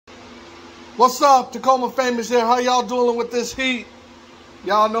What's up, Tacoma Famous here? How y'all doing with this heat?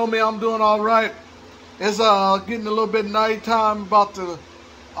 Y'all know me, I'm doing all right. It's getting a little bit nighttime, about to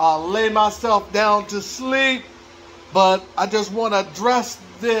lay myself down to sleep. But I just want to address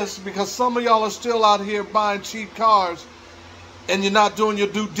this because some of y'all are still out here buying cheap cars and you're not doing your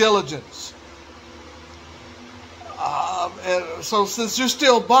due diligence. And so since you're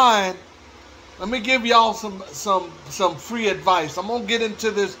still buying, let me give y'all some free advice. I'm going to get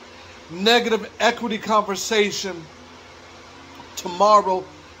into this negative equity conversation tomorrow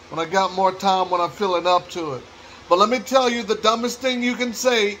when I got more time, when I'm feeling up to it. But let me tell you the dumbest thing you can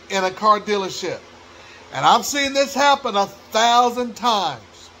say in a car dealership. And I've seen this happen 1,000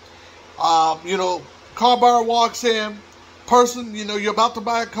 times. Car buyer walks in, person, you're about to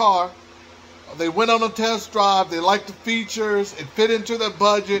buy a car. They went on a test drive. They like the features. It fit into their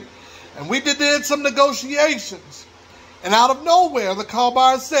budget. And we did some negotiations. And out of nowhere, the car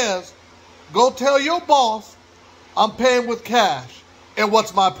buyer says, go tell your boss I'm paying with cash. And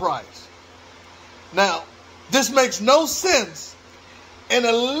what's my price? Now, this makes no sense. And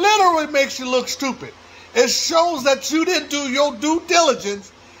it literally makes you look stupid. It shows that you didn't do your due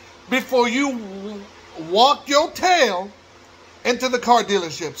diligence before you walked your tail into the car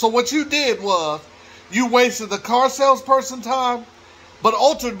dealership. So what you did was you wasted the car salesperson time, but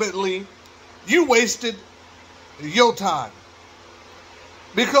ultimately you wasted your time.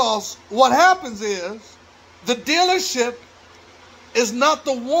 Because what happens is the dealership is not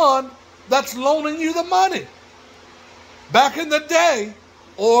the one that's loaning you the money. Back in the day,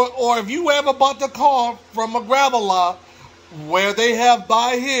 or if you ever bought the car from a gravel lot where they have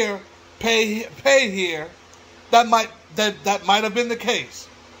buy here, pay here, that might have been the case.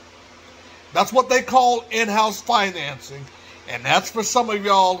 That's what they call in-house financing. And that's for some of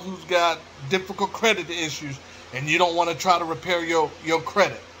y'all who's got difficult credit issues and you don't want to try to repair your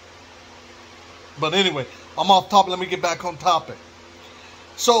credit. But anyway, I'm off topic. Let me get back on topic.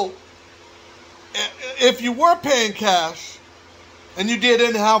 So, if you were paying cash and you did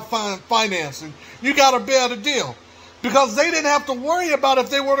in-house financing, you got a better deal. Because they didn't have to worry about if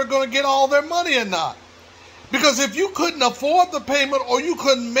they were going to get all their money or not. Because if you couldn't afford the payment or you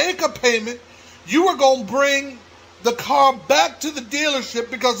couldn't make a payment, you were going to bring the car back to the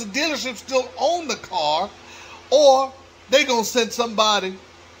dealership because the dealership still owned the car, or they're going to send somebody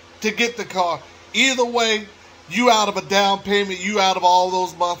to get the car. Either way, you out of a down payment, you out of all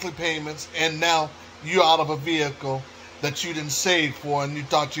those monthly payments, and now you out of a vehicle that you didn't save for and you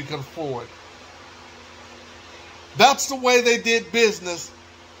thought you could afford. That's the way they did business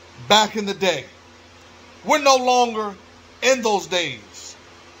back in the day. We're no longer in those days.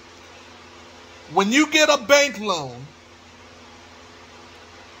 When you get a bank loan,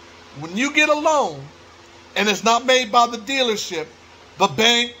 when you get a loan, and it's not made by the dealership, the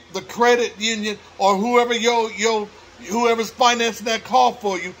bank, the credit union, or whoever's financing that car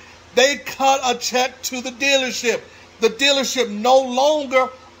for you, they cut a check to the dealership. The dealership no longer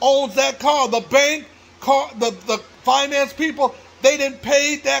owns that car. The bank, the finance people, they didn't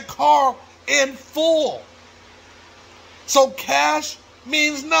pay that car in full. So cash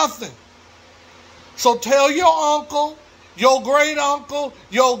means nothing. So tell your uncle, your great uncle,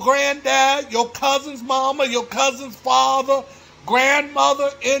 your granddad, your cousin's mama, your cousin's father, grandmother,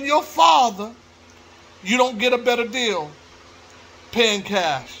 and your father, you don't get a better deal paying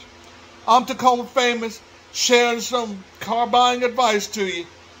cash. I'm Tacoma Famous, sharing some car buying advice to you.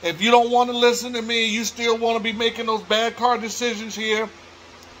 If you don't want to listen to me, you still want to be making those bad car decisions here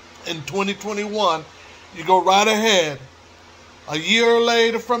in 2021, you go right ahead. A year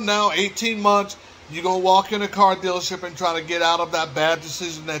later from now, 18 months, you're going to walk in a car dealership and try to get out of that bad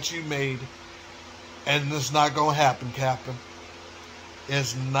decision that you made. And it's not going to happen, Captain.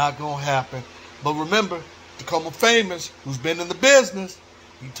 It's not going to happen. But remember, Tacoma Famous, who's been in the business,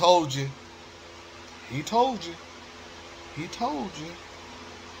 he told you. He told you. He told you.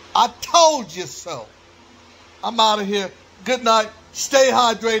 I told you so. I'm out of here. Good night. Stay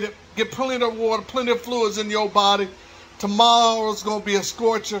hydrated. Get plenty of water, plenty of fluids in your body. Tomorrow's going to be a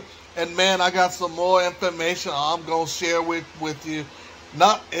scorcher. And man, I got some more information I'm going to share with you.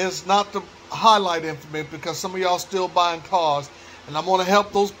 It's not the highlight information because some of y'all still buying cars. And I'm going to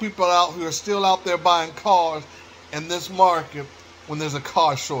help those people out who are still out there buying cars in this market when there's a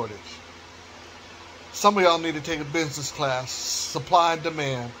car shortage. Some of y'all need to take a business class. Supply and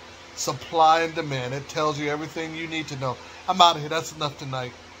demand. Supply and demand. It tells you everything you need to know. I'm out of here. That's enough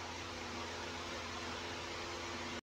tonight.